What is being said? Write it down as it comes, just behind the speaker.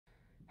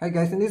Hi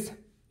guys, in this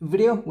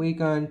video we're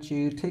going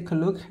to take a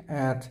look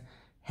at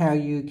how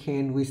you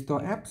can restore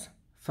apps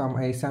from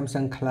a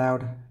Samsung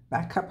cloud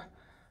backup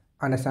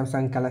on the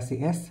Samsung Galaxy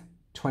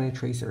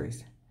S23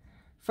 series.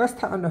 First,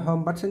 tap on the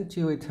home button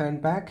to return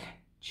back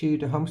to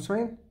the home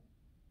screen,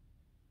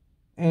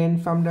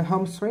 and from the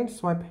home screen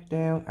swipe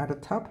down at the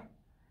top,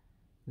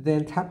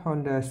 then tap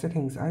on the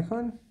settings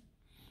icon.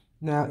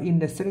 Now in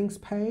the settings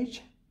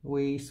page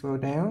we scroll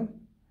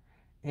down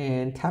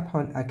and tap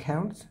on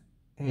accounts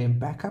and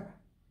backup.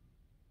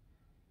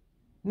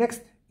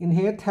 Next, in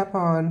here, tap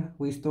on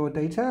Restore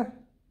Data.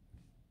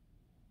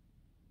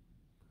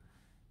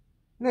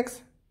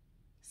 Next,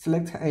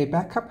 select a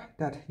backup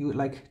that you would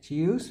like to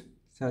use.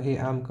 So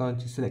here I'm going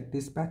to select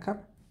this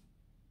backup.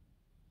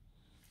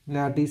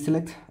 Now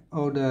deselect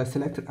all the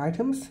selected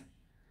items.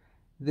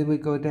 Then we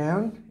go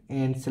down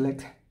and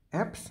select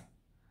Apps.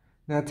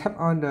 Now tap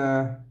on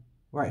the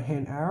right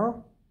hand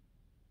arrow.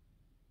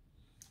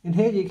 In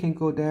here you can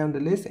go down the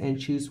list and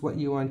choose what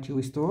you want to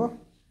restore.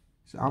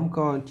 So I'm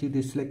going to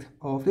deselect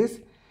all of this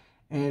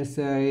and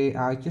say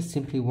I just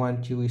simply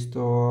want to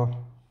restore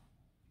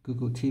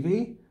Google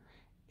TV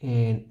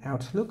and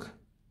Outlook.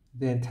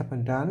 Then tap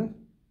on Done.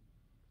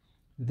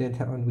 Then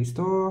tap on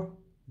Restore.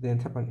 Then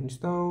tap on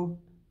Install.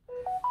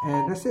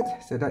 And that's it.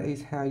 So that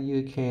is how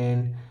you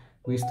can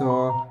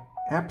restore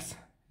apps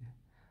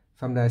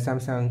from the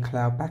Samsung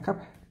Cloud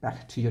Backup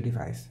back to your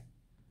device.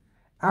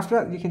 After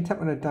that, you can tap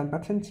on the Done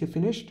button to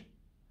finish.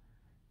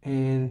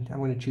 And I'm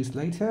going to choose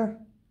Later.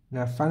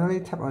 Now finally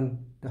tap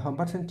on the home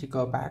button to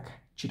go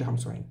back to the home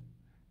screen.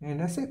 And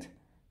that's it.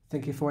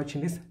 Thank you for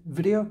watching this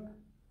video.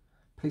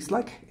 Please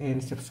like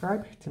and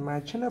subscribe to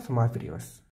my channel for more videos.